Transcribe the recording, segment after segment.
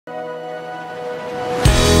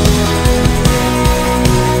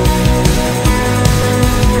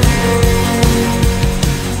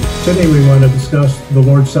Today we want to discuss the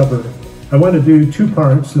Lord's Supper. I want to do two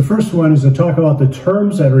parts. The first one is to talk about the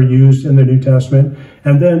terms that are used in the New Testament,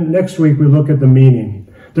 and then next week we look at the meaning.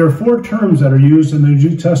 There are four terms that are used in the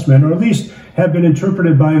New Testament, or at least have been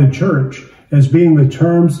interpreted by the church as being the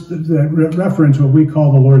terms that reference what we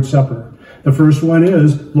call the Lord's Supper. The first one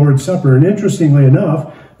is Lord's Supper, and interestingly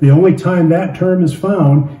enough, the only time that term is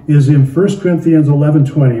found is in 1 Corinthians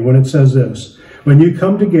 11:20, when it says this: "When you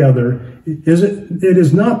come together, it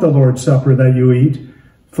is not the Lord's Supper that you eat,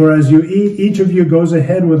 for as you eat, each of you goes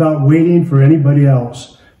ahead without waiting for anybody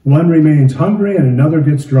else. One remains hungry and another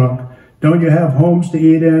gets drunk. Don't you have homes to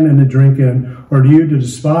eat in and to drink in? Or do you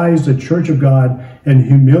despise the church of God and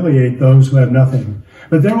humiliate those who have nothing?"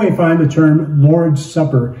 But then we find the term Lord's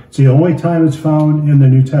Supper. It's the only time it's found in the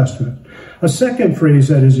New Testament. A second phrase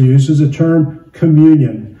that is used is the term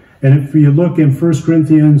communion. And if you look in 1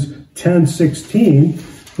 Corinthians 10:16,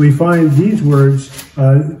 we find these words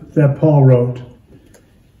that Paul wrote.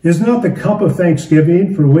 "Is not the cup of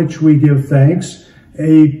thanksgiving for which we give thanks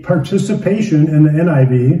a participation," in the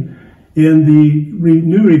NIV, in the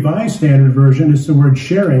New Revised Standard Version, it's the word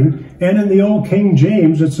sharing, and in the Old King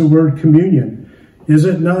James, it's the word communion. Is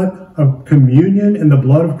it not a communion in the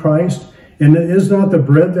blood of Christ? And is not the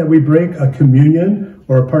bread that we break a communion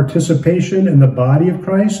or a participation in the body of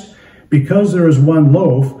Christ? Because there is one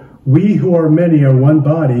loaf, we who are many are one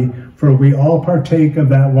body, for we all partake of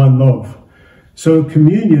that one loaf. So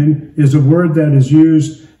communion is a word that is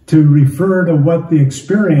used to refer to what the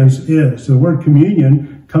experience is. The word communion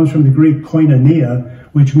comes from the Greek koinonia,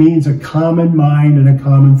 which means a common mind and a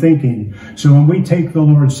common thinking. So when we take the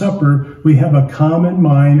Lord's Supper, we have a common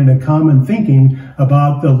mind and a common thinking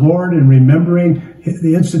about the Lord, and remembering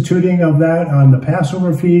the instituting of that on the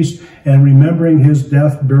Passover feast and remembering his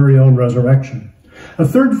death, burial, and resurrection. A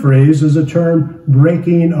third phrase is the term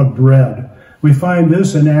breaking of bread. We find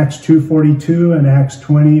this in Acts 2:42 and Acts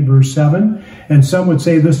 20, verse 7. And some would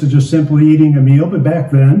say this is just simply eating a meal, but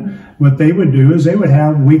back then, what they would do is they would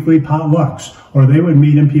have weekly potlucks, or they would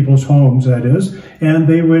meet in people's homes, that is, and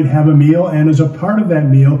they would have a meal, and as a part of that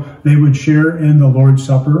meal, they would share in the Lord's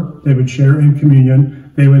Supper, they would share in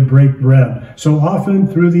communion, they would break bread. So often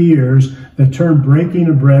through the years, the term breaking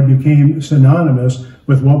of bread became synonymous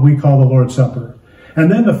with what we call the Lord's Supper. And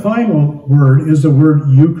then the final word is the word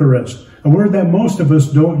Eucharist, a word that most of us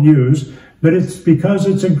don't use, but it's because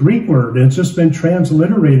it's a Greek word. It's just been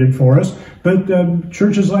transliterated for us. But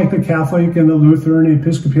churches like the Catholic and the Lutheran and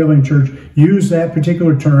Episcopalian Church use that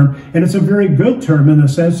particular term. And it's a very good term in the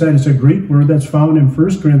sense that it's a Greek word that's found in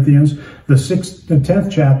 1 Corinthians, the 10th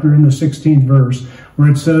chapter in the 16th verse, where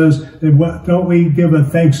it says, "Don't we give a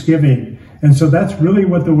thanksgiving?" And so that's really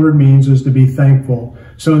what the word means, is to be thankful.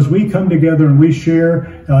 So as we come together and we share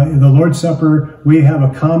the Lord's Supper, we have a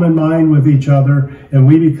common mind with each other, and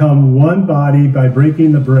we become one body by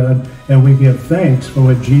breaking the bread, and we give thanks for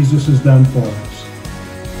what Jesus has done for us.